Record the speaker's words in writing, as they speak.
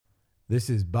This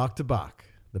is Bach to Bach,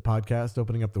 the podcast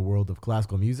opening up the world of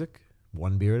classical music,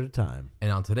 one beer at a time.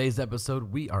 And on today's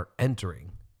episode, we are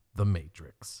entering the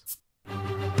Matrix.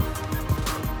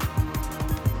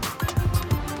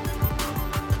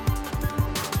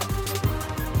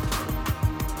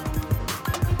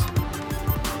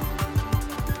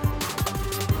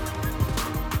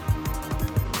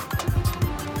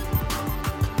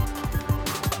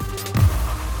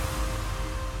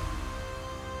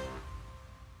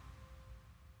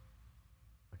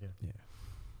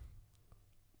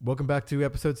 Welcome back to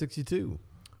episode 62.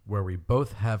 Where we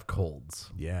both have colds.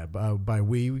 Yeah, by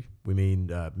we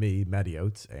mean me, Matty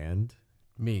Oates, and...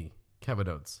 Me, Kevin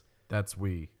Oates. That's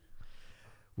we.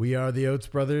 We are the Oates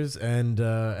brothers, and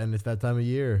it's that time of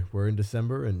year. We're in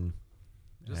December, and...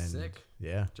 Sick.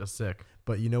 Yeah. Just sick.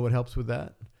 But you know what helps with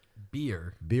that?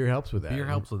 Beer. Beer helps with that. Beer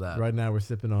helps with that. Right now we're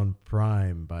sipping on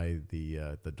Prime by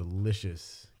the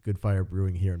delicious Good Fire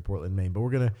Brewing here in Portland, Maine. But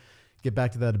we're going to get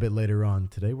back to that a bit later on.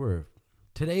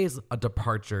 Today is a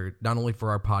departure, not only for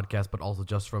our podcast, but also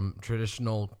just from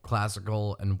traditional,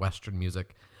 classical, and Western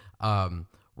music.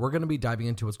 We're going to be diving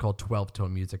into what's called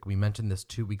 12-tone music. We mentioned this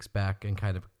 2 weeks back and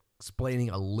kind of explaining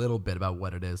a little bit about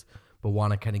what it is, but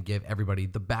want to kind of give everybody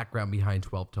the background behind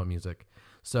 12-tone music.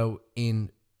 So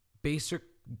in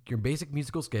your basic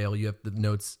musical scale, you have the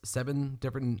notes, 7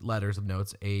 different letters of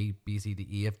notes, A, B, C, D,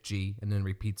 E, F, G, and then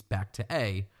repeats back to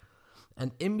A.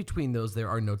 And in between those, there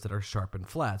are notes that are sharp and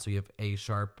flat. So you have A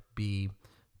sharp, B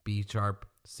sharp,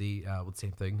 C, with the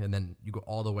same thing. And then you go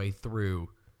all the way through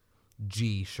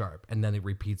G sharp, and then it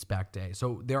repeats back to A.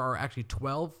 So there are actually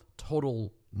 12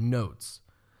 total notes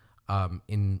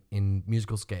in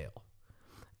musical scale.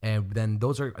 And then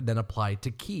those are then applied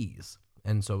to keys.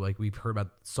 And so like we've heard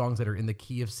about songs that are in the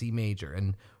key of C major.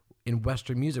 And in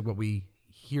Western music, what we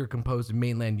hear composed in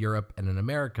mainland Europe and in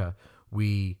America,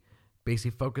 we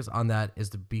basically focus on that is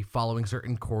to be following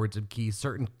certain chords and keys.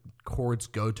 Certain chords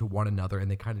go to one another and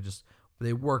they kind of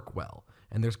they work well.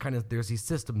 And there's these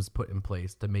systems put in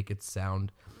place to make it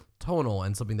sound tonal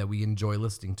and something that we enjoy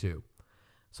listening to.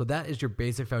 So that is your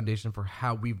basic foundation for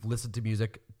how we've listened to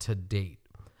music to date.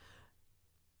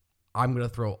 I'm going to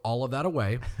throw all of that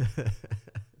away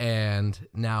and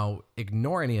now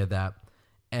ignore any of that.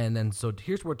 And then, so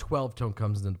here's where 12-tone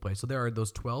comes into play. So there are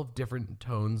those 12 different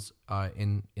tones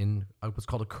in what's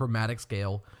called a chromatic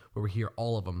scale, where we hear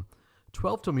all of them.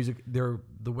 12-tone music, the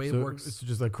way it works. It's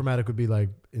just like chromatic would be like,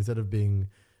 instead of being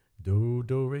do,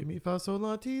 re, mi, fa, sol,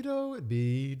 la, ti, do, it'd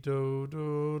be do,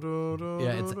 do, do, do.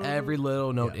 Yeah, it's every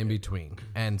little note in between.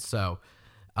 And so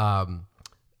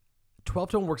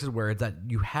 12-tone works is where it's that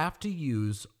you have to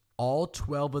use all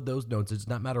 12 of those notes. It does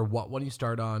not matter what one you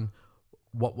start on,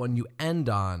 what one you end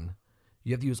on.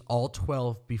 You have to use all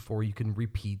 12 before you can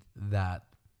repeat that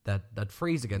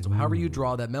phrase again. So however you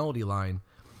draw that melody line,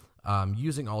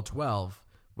 using all 12,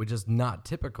 which is not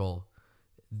typical,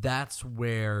 that's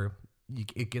where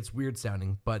it gets weird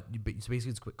sounding. But basically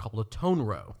it's called a tone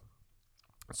row.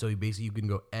 So you can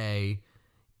go A,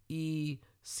 E,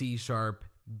 C sharp,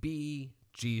 B,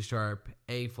 G sharp,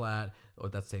 A flat. Oh,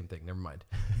 that's the same thing. Never mind.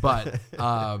 But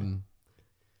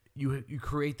You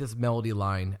create this melody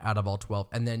line out of all 12,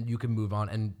 and then you can move on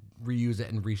and reuse it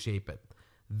and reshape it.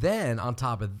 Then, on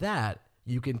top of that,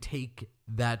 you can take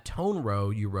that tone row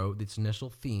you wrote, this initial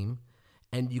theme,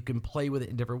 and you can play with it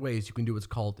in different ways. You can do what's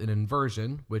called an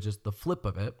inversion, which is the flip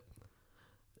of it,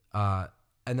 and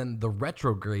then the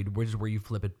retrograde, which is where you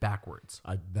flip it backwards.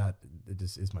 It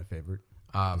just is my favorite.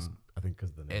 I think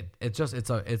because the name.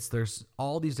 There's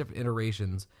all these different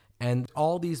iterations. And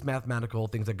all these mathematical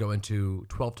things that go into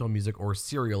 12-tone music or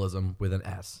serialism with an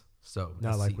S. So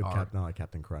not like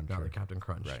Captain Crunch. Not like Captain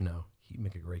Crunch. Right. No, he'd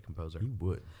make a great composer. He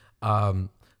would.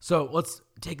 So let's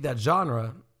take that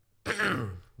genre.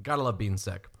 Gotta love being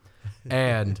sick.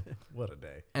 And what a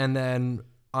day. And then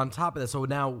on top of that, so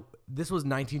now this was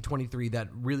 1923 that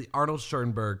really Arnold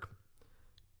Schoenberg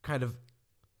kind of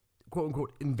quote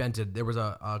unquote invented. There was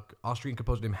a Austrian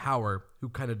composer named Hauer who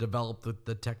kind of developed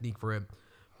the technique for it.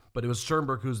 But it was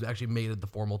Schoenberg who's actually made it the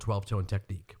formal 12-tone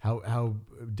technique. How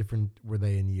different were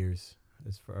they in years?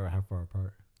 How far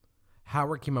apart?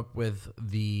 Hauer came up with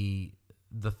the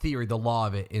theory, the law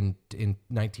of it in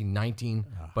 1919,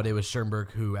 but it was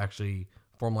Schoenberg who actually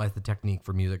formalized the technique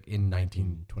for music in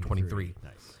 1923.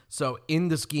 Nice. So in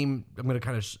the scheme, I'm going to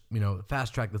kind of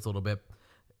fast track this a little bit.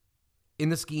 In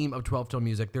the scheme of 12-tone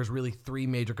music, there's really 3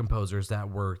 major composers that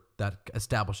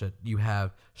established it. You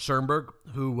have Schoenberg,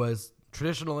 who was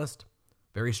traditionalist,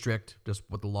 very strict, just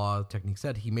what the law technique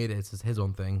said. He made it. It's his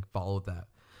own thing. Followed that.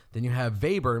 Then you have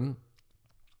Webern,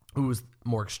 who was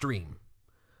more extreme.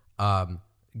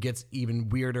 gets even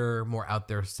weirder, more out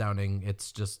there sounding.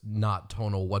 It's just not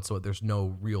tonal whatsoever. There's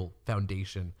no real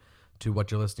foundation to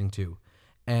what you're listening to.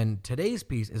 And today's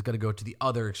piece is going to go to the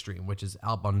other extreme, which is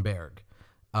Alban Berg.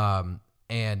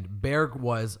 And Berg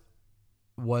was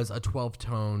a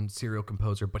 12-tone serial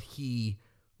composer, but he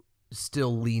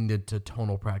still leaned into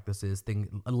tonal practices,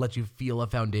 let you feel a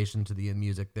foundation to the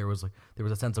music. There was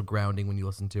a sense of grounding when you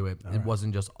listen to it. It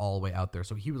wasn't just all the way out there.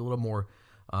 So he was a little more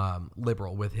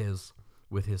liberal with his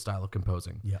style of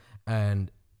composing. Yeah. And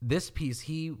this piece,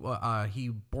 he born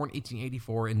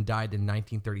 1884 and died in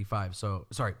 1935. So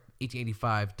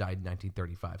 1885, died in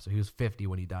 1935. So he was 50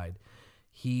 when he died.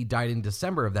 He died in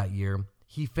December of that year.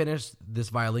 He finished this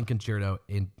violin concerto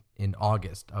in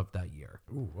August of that year.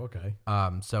 Ooh, okay.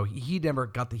 So he never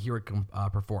got to hear it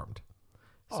performed.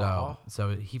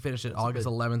 So he finished it August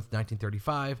 11th,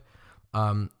 1935.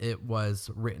 It was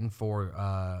written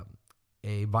for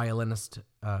a violinist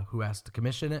who asked to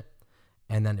commission it,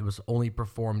 and then it was only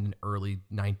performed in early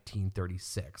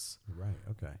 1936. Right,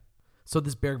 okay. So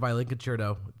this Berg violin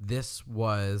concerto,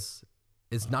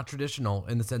 is not traditional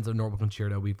in the sense of normal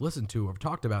concerto we've listened to or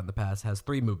talked about in the past, has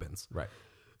 3 movements. Right.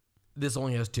 This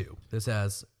only has 2.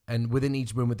 And within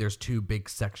each movement, there's 2 big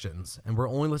sections. And we're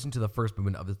only listening to the first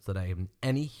movement of this today.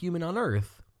 Any human on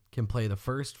Earth can play the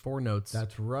first 4 notes.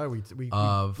 That's right. We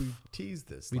teased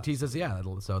this. We teased this, yeah.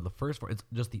 So the first 4, it's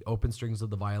just the open strings of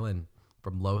the violin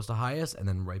from lowest to highest and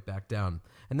then right back down.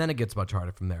 And then it gets much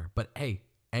harder from there. But hey,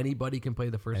 anybody can play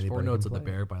the first 4 notes of the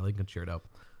Berg violin concerto.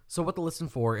 So what to listen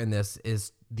for in this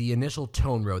is the initial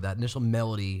tone row, that initial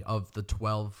melody of the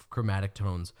 12 chromatic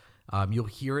tones. You'll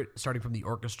hear it starting from the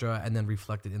orchestra and then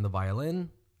reflected in the violin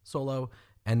solo,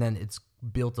 and then it's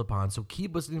built upon. So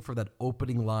keep listening for that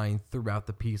opening line throughout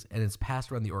the piece, and it's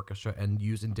passed around the orchestra and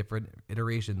used in different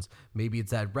iterations. Maybe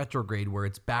it's that retrograde where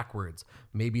it's backwards.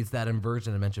 Maybe it's that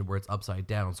inversion I mentioned where it's upside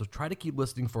down. So try to keep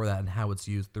listening for that and how it's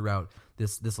used throughout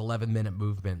this 11-minute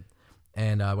movement.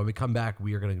 And when we come back,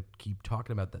 we are going to keep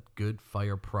talking about that Good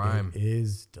Fire Prime. It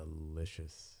is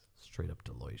delicious. Straight up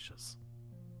delicious.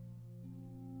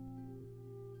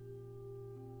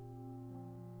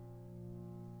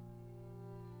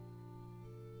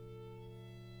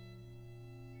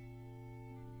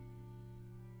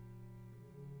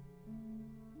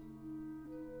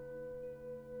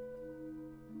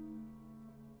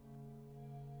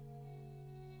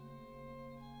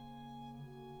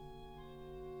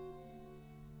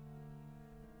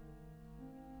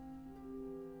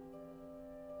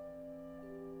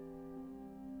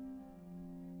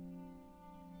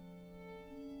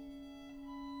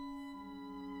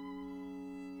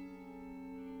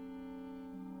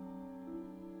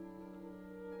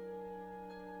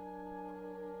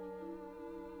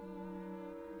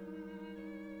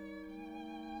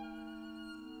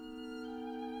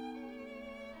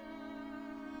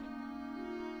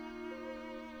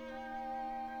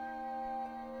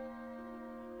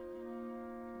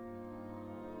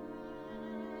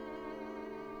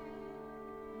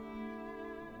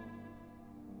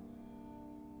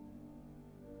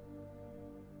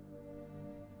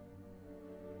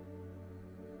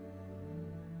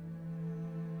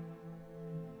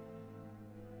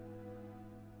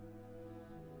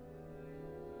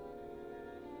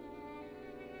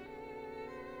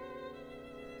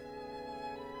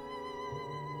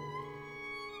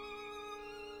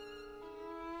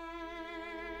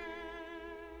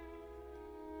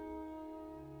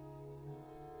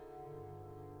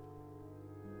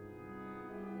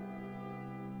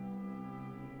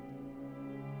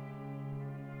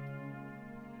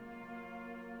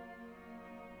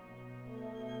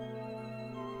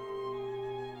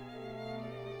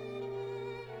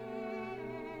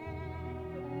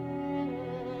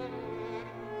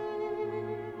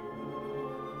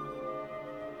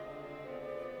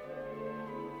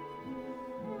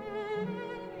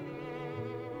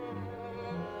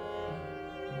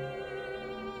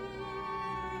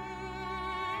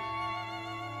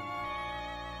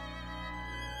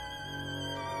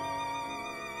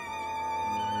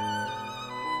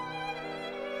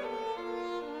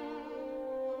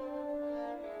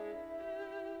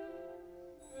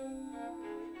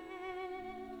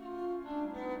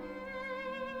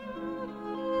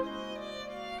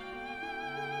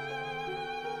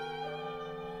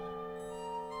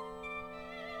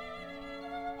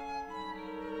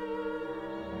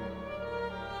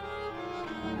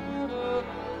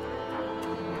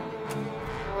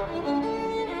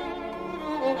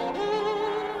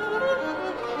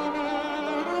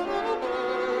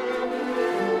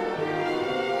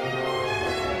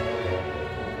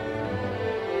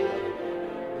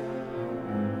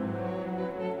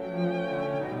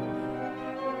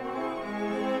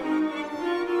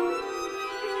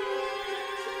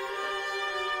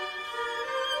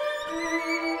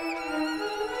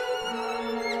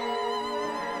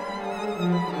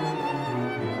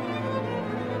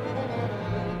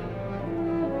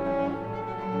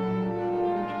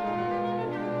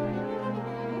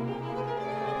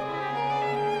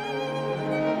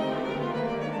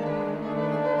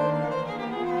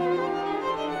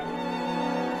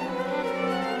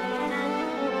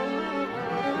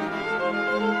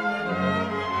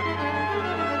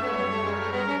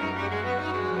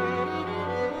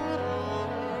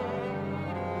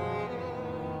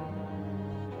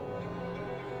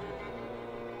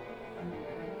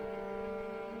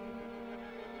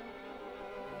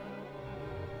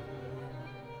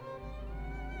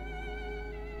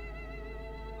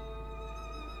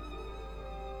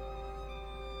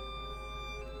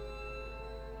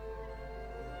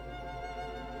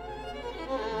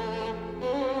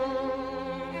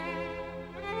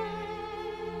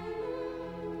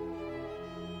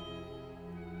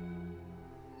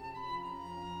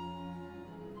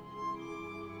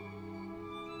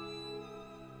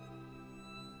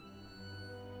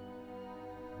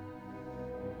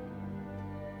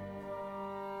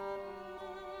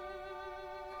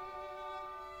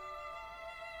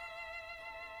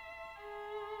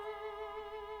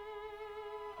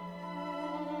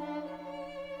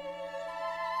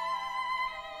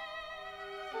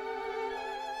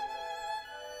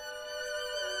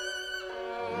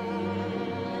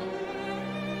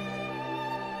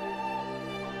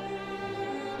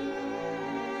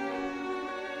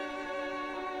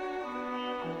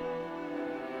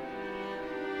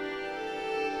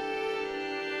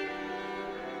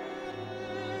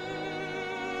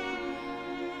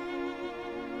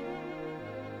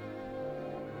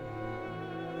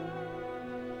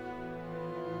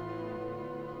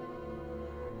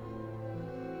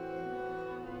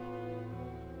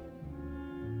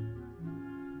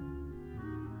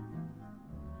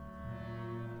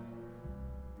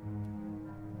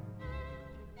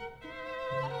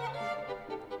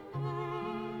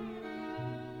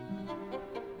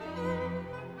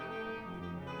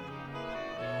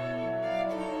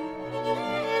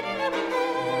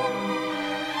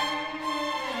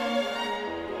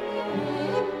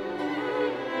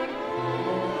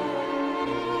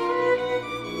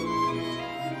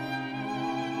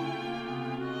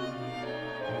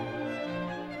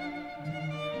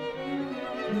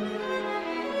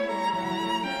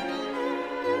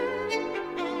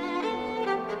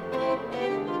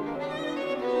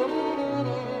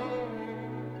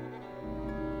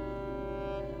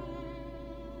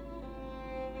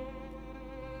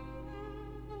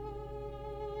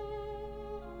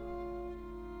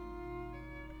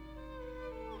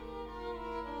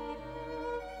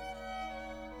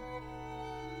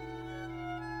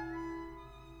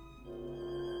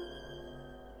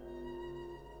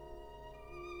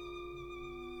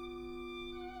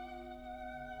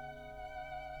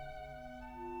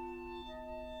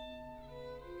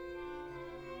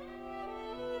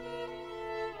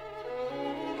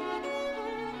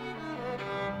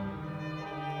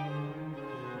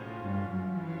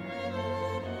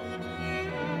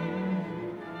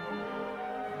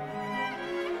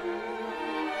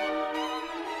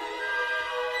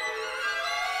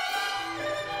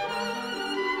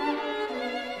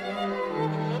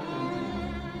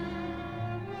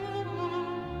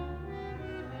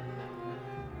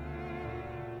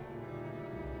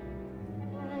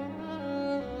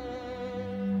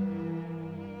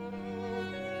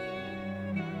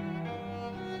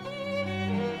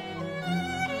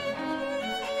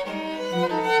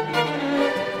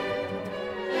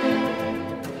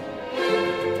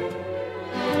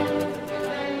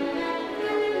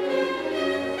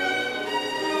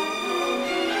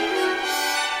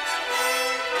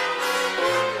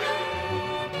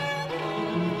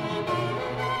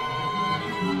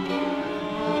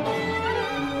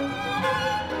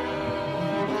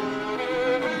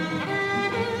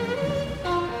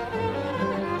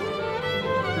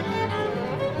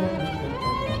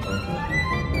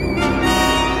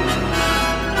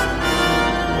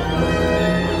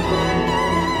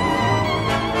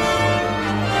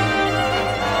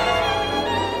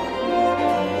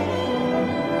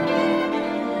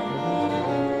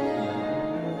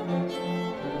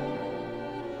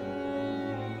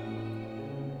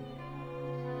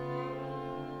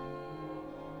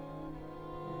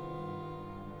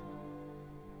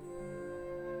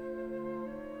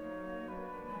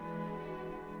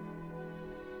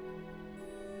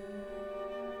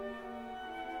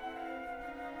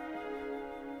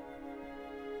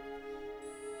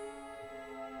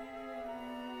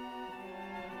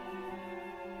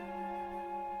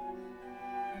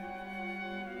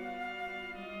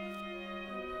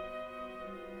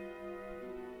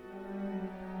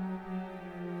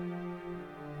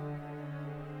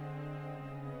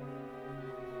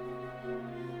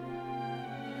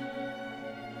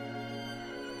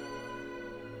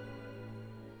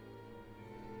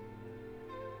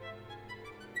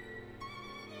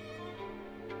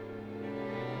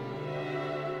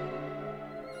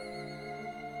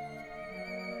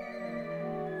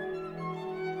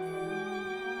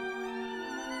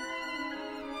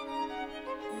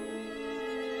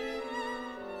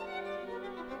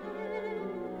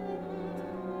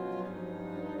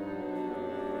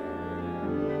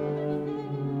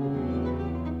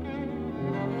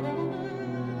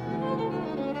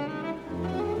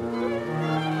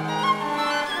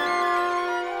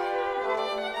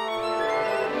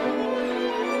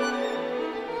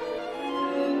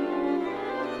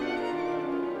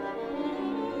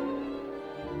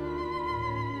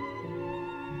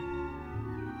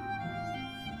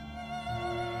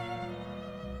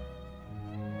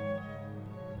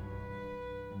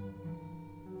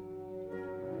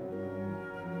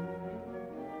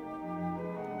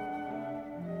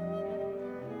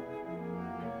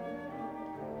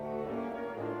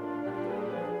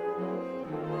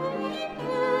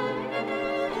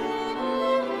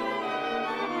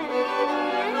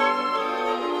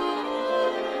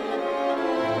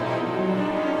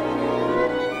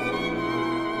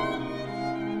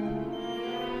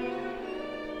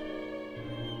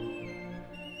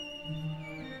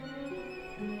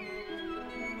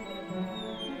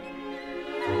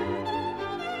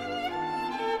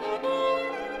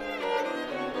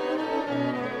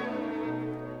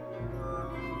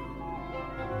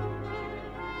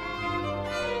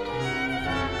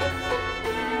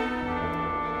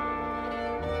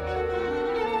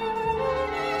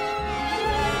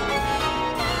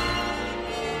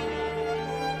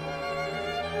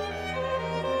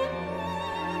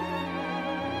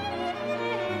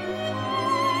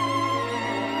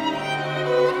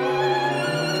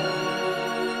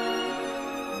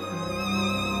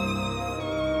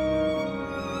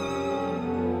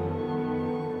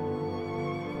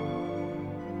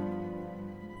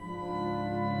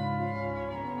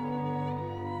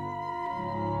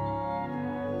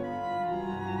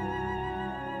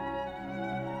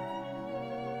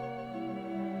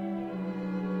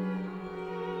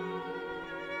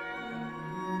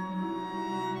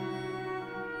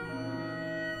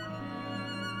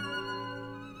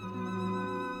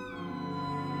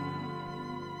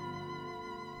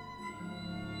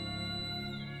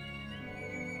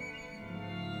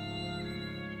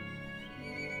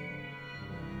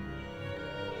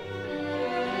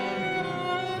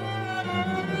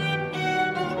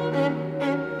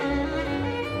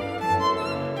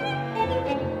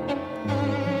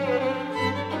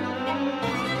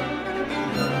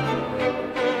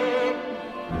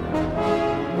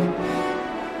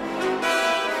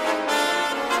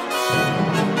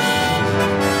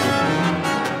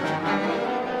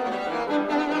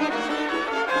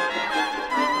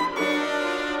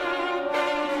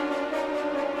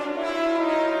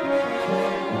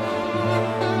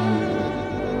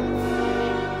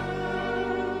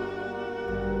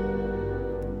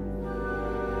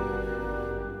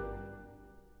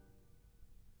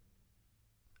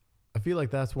 feel like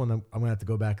that's one that I'm going to have to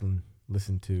go back and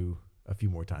listen to a few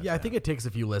more times. Yeah, I think it takes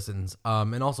a few listens.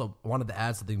 And also wanted to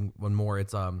add something one more.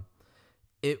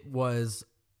 It was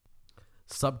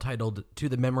subtitled "To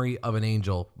the Memory of an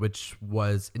Angel," which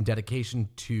was in dedication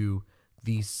to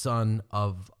the son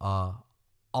of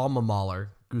Alma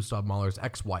Mahler, Gustav Mahler's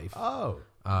ex-wife. Oh.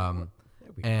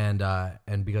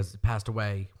 And because it passed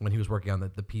away when he was working on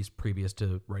the piece previous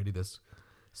to writing this.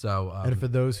 So, and for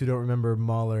those who don't remember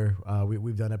Mahler,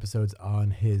 we've done episodes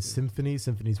on his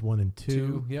symphonies 1 and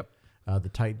 2. Yep. The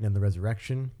Titan and the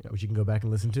Resurrection, which you can go back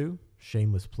and listen to.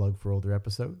 Shameless plug for older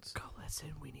episodes. Go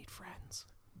listen. We need friends.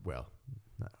 Well,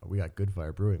 no, we got Good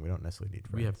Fire Brewing. We don't necessarily need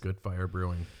friends. We have Good Fire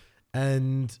Brewing.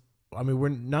 And I mean, we're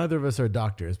neither of us are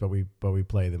doctors, but we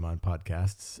play them on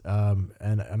podcasts.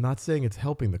 And I'm not saying it's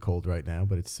helping the cold right now,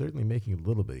 but it's certainly making it a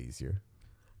little bit easier.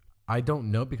 I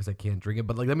don't know because I can't drink it,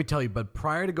 but let me tell you. But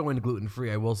prior to going to gluten free,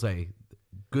 I will say,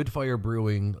 Good Fire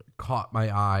Brewing caught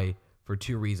my eye for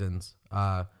 2 reasons.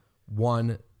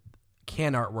 One,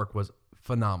 can artwork was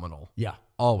phenomenal. Yeah,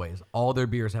 always. All their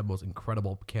beers have most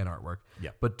incredible can artwork.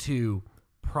 Yeah. But 2,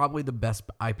 probably the best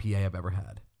IPA I've ever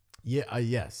had. Yeah,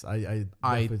 yes, I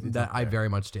very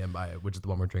much stand by it, which is the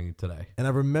one we're drinking today. And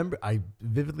I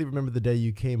vividly remember the day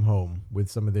you came home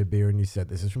with some of their beer and you said,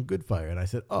 "This is from Good Fire," and I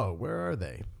said, "Oh, where are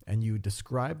they?" And you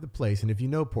described the place, and if you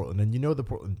know Portland and you know the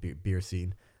Portland beer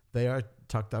scene, they are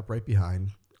tucked up right behind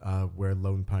where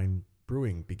Lone Pine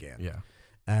Brewing began. Yeah,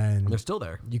 and they're still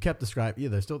there. You kept describing,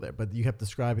 they're still there, but you kept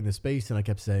describing the space, and I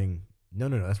kept saying, No,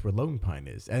 that's where Lone Pine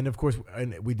is. And of course,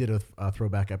 and we did a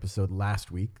throwback episode last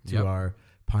week to our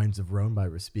Pines of Rhone by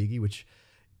Respighi, which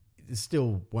is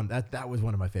still one that was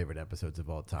one of my favorite episodes of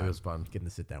all time. It was fun getting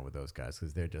to sit down with those guys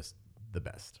because they're just the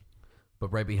best.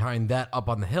 But right behind that, up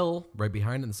on the hill, right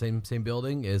behind in the same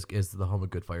building is the home of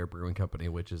Good Fire Brewing Company,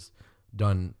 which has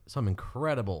done some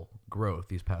incredible growth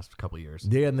these past couple of years.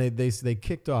 Yeah, and they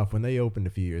kicked off when they opened a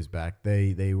few years back.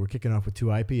 They were kicking off with 2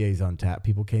 IPAs on tap.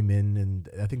 People came in, and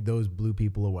I think those blew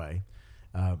people away.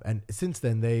 And since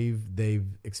then, they've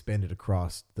expanded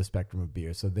across the spectrum of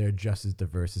beer, so they're just as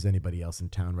diverse as anybody else in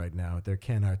town right now. Their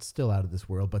can art's still out of this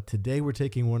world, but today we're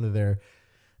taking one of their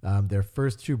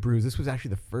first 2 brews. This was actually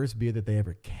the first beer that they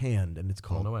ever canned, and it's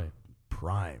called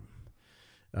Prime.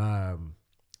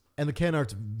 And the can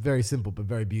art's very simple but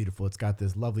very beautiful. It's got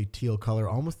this lovely teal color,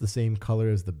 almost the same color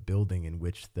as the building in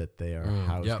which that they are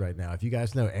housed right now. If you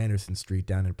guys know Anderson Street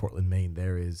down in Portland, Maine,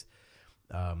 there is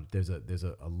there's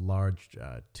a large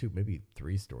 2, maybe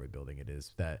 3-story building it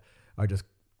is that are just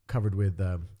covered with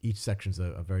each section's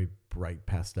a very bright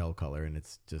pastel color, and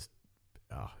it's just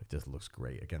it just looks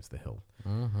great against the hill.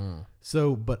 Mm-hmm.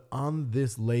 So, but on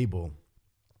this label,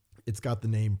 it's got the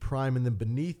name Prime, and then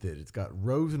beneath it, it's got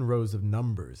rows and rows of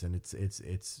numbers, and it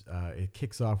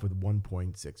kicks off with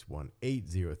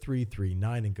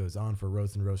 1.6180339 and goes on for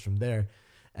rows and rows from there.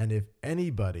 And if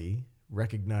anybody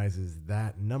recognizes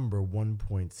that number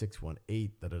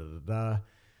 1.618,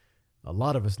 a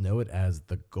lot of us know it as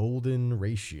the golden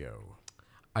ratio.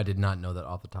 I did not know that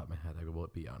off the top of my head. I will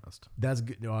be honest. That's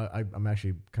good. No, I'm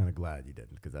actually kind of glad you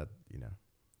didn't, because that you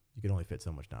can only fit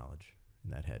so much knowledge in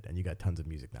that head, and you got tons of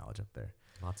music knowledge up there.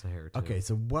 Lots of hair too. Okay,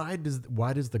 so why does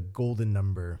the golden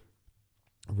number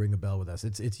ring a bell with us?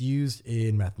 It's used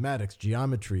in mathematics,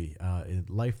 geometry, in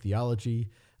life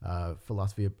theology,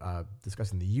 philosophy,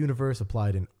 discussing the universe,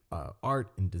 applied in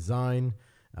art and design,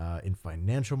 in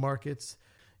financial markets.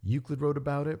 Euclid wrote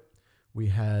about it. We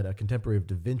had a contemporary of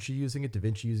Da Vinci using it. Da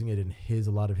Vinci using it in a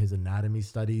lot of his anatomy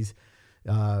studies.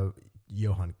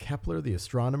 Johann Kepler, the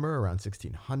astronomer, around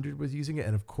 1600 was using it.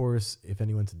 And of course, if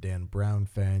anyone's a Dan Brown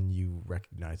fan, you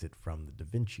recognize it from the Da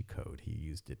Vinci Code. He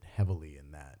used it heavily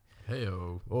in that.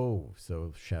 Hey-o. Oh,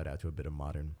 so shout out to a bit of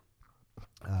modern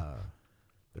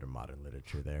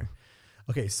literature there.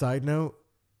 Okay, side note,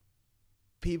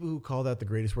 people who call that the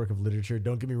greatest work of literature,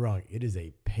 don't get me wrong, it is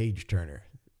a page turner.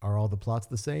 Are all the plots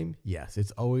the same? Yes, it's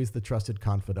always the trusted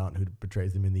confidant who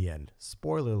betrays them in the end.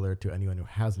 Spoiler alert to anyone who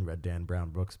hasn't read Dan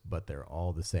Brown books, but they're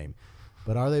all the same.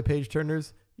 But are they page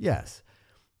turners? Yes.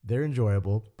 They're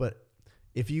enjoyable, but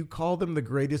if you call them the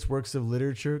greatest works of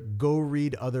literature, go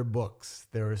read other books.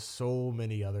 There are so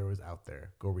many others out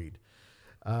there. Go read.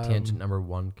 Tangent number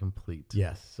 1 complete.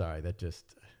 Yes, sorry, that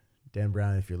just... Dan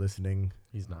Brown, if you're listening...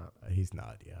 He's not. He's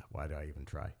not, yeah. Why do I even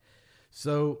try?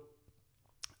 So...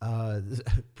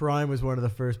 Prime was one of the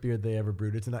first beer they ever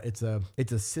brewed. It's a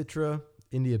Citra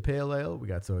India Pale Ale.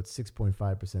 It's 6.5%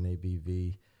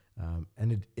 ABV,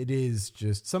 and it is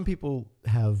just, some people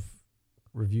have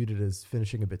reviewed it as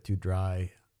finishing a bit too dry.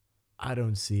 I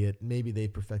don't see it. Maybe they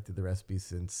perfected the recipe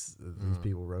since these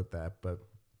people wrote that, but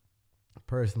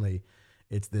personally,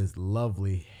 It's this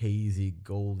lovely, hazy,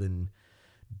 golden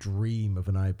dream of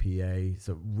an IPA.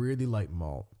 So really light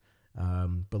malt,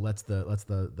 but lets the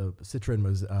Citra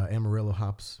and Amarillo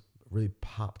hops really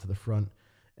pop to the front.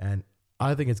 And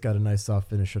I think it's got a nice soft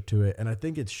finish to it. And I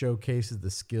think it showcases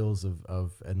the skills and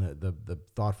the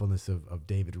thoughtfulness of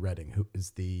David Redding, who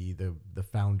is the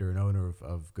founder and owner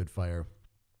of Good Fire.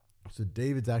 So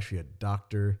David's actually a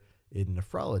doctor in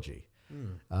nephrology,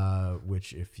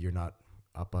 which, if you're not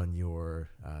up on your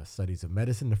studies of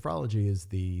medicine, nephrology is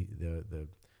the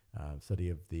study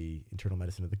of the internal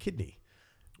medicine of the kidney.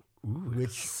 Ooh,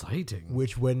 exciting.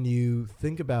 Which, when you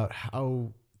think about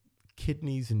how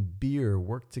kidneys and beer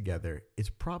work together, it's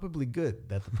probably good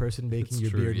that the person making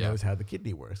your beer knows how the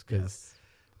kidney works,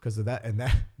 because of that, and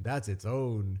that's its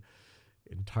own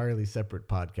entirely separate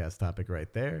podcast topic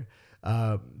right there.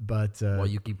 But while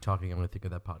you keep talking, I'm going to think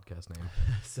of that podcast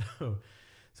name.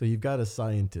 So you've got a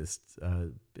scientist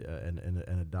and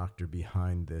a doctor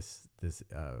behind this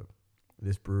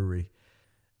brewery,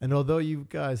 and although you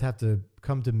guys have to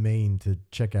come to Maine to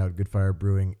check out Good Fire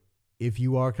Brewing, if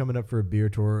you are coming up for a beer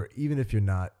tour, even if you're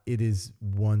not, it is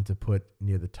one to put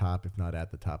near the top, if not at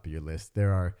the top of your list.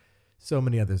 There are so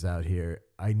many others out here.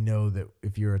 I know that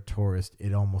if you're a tourist,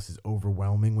 it almost is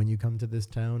overwhelming when you come to this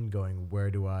town going,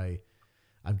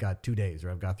 I've got 2 days or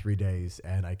I've got 3 days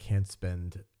and I can't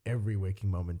spend every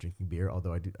waking moment drinking beer,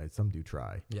 although some do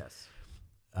try. Yes.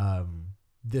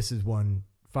 This is one.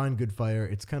 Find Good Fire.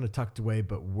 It's kind of tucked away,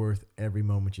 but worth every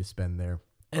moment you spend there.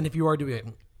 And if you are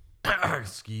doing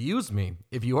excuse me,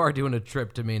 if you are doing a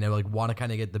trip to Maine and want to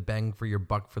kind of get the bang for your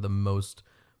buck for the most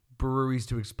breweries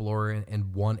to explore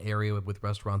in one area with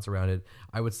restaurants around it,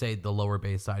 I would say the Lower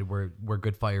Bay side, where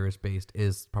Good Fire is based,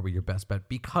 is probably your best bet,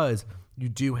 because you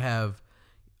do have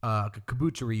a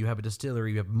kombuchery, you have a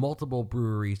distillery, you have multiple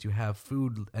breweries, you have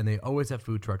food, and they always have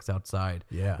food trucks outside.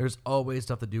 Yeah, there's always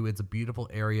stuff to do. It's a beautiful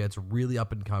area. It's really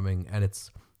up and coming, and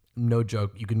it's no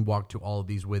joke. You can walk to all of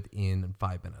these within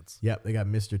 5 minutes. Yep, they got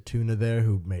Mr. Tuna there,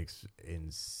 who makes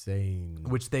insane.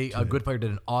 Which Good Fire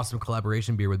did an awesome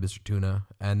collaboration beer with Mr. Tuna,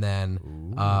 and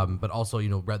then, but also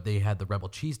they had the Rebel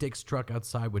Cheesesteaks truck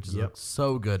outside, which is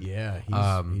so good. Yeah,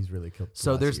 he's really killed.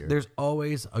 So there's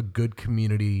always a good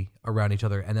community around each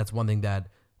other, and that's one thing that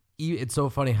it's so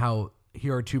funny how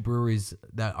here are two breweries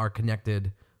that are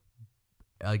connected,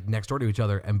 next door to each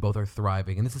other, and both are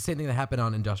thriving. And it's the same thing that happened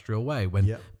on Industrial Way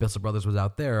when Bissell Brothers was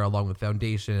out there, along with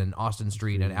Foundation and Austin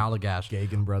Street and Allagash.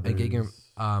 Gagan Brothers.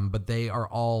 And but they are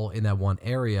all in that one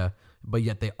area, but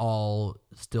yet they all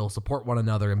still support one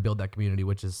another and build that community,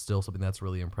 which is still something that's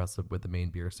really impressive with the Maine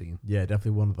beer scene. Yeah,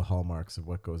 definitely one of the hallmarks of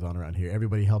what goes on around here.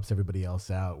 Everybody helps everybody else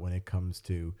out when it comes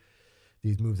to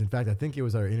these moves. In fact, I think it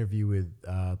was our interview with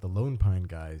the Lone Pine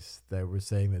guys that were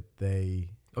saying that they...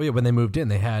 Oh yeah, when they moved in,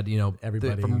 they had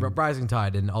everybody from Rising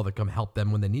Tide and all that come help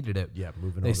them when they needed it. Yeah,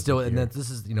 moving. They still, and this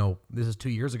is 2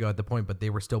 years ago at the point, but they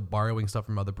were still borrowing stuff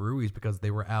from other breweries because they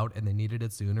were out and they needed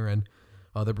it sooner, and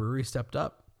other breweries stepped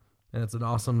up, and it's an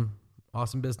awesome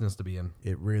business to be in.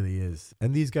 It really is.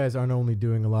 And these guys aren't only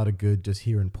doing a lot of good just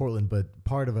here in Portland, but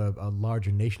part of a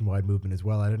larger nationwide movement as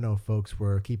well. I don't know if folks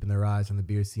were keeping their eyes on the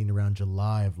beer scene around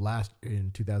July of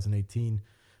in 2018.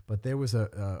 But there was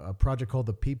a project called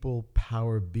the People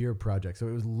Power Beer Project. So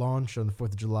it was launched on the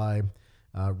 4th of July,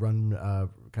 run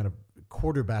kind of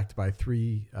quarterbacked by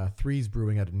Threes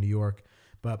Brewing out of New York.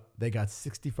 But they got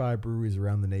 65 breweries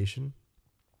around the nation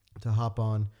to hop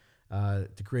on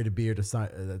to create a beer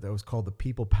that was called the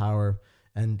People Power.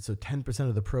 And so 10%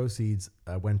 of the proceeds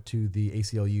went to the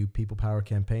ACLU People Power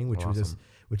campaign,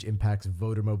 which impacts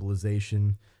voter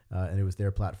mobilization. And it was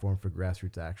their platform for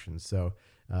grassroots action. So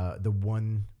the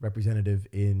one representative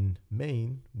in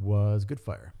Maine was Good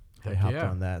Fire. They hopped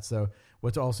on that. So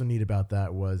what's also neat about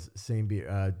that was same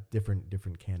beer,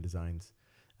 different can designs.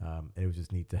 And it was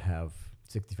just neat to have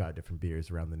 65 different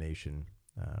beers around the nation,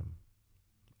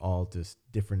 all just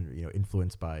different,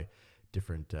 influenced by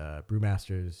different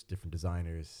brewmasters, different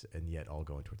designers, and yet all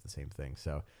going towards the same thing.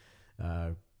 So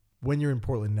when you're in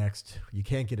Portland next, you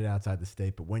can't get it outside the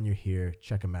state, but when you're here,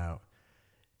 check them out.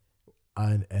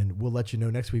 And we'll let you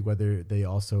know next week whether they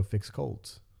also fix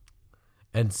colds.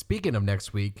 And speaking of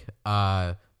next week,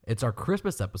 it's our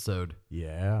Christmas episode.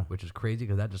 Yeah. Which is crazy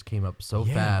because that just came up so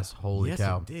fast. Holy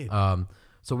cow. It did.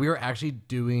 So we are actually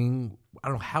doing, I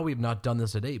don't know how we've not done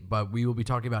this to date, but we will be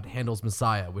talking about Handel's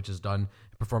Messiah, which is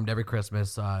performed every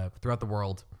Christmas throughout the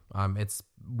world. It's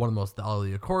one of the most, the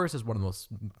Alleluia Chorus is one of the most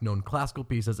known classical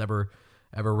pieces ever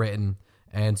written.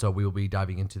 And so we will be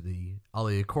diving into the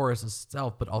Alleluia Chorus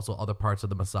itself, but also other parts of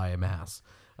the Messiah Mass,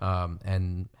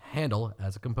 and Handel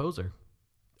as a composer.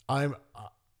 I'm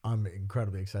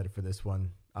incredibly excited for this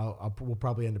one. we'll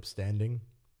probably end up standing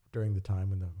during the time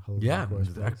when the Halloween Yeah, chorus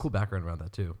a plays. cool background around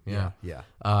that too. Yeah. Yeah.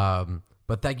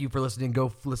 But thank you for listening.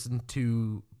 Go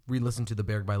re-listen to the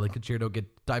Berg by Lincoln Cheer.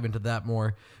 Dive into that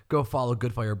more. Go follow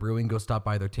Good Fire Brewing. Go stop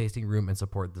by their tasting room and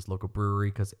support this local brewery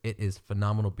because it is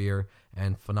phenomenal beer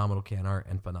and phenomenal can art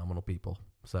and phenomenal people.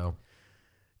 So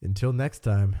Until next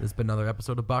time, this has been another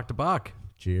episode of Bach to Bach.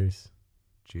 cheers.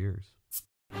 Cheers.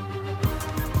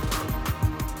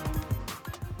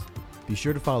 Be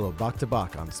sure to follow Bach to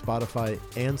Bach on Spotify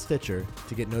and Stitcher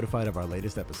to get notified of our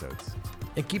latest episodes.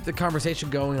 And keep the conversation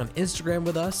going on Instagram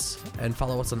with us and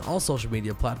follow us on all social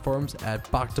media platforms at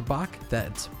Bach to Bach.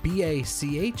 That's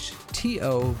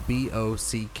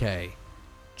BACHTOBOCK.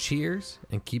 Cheers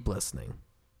and keep listening.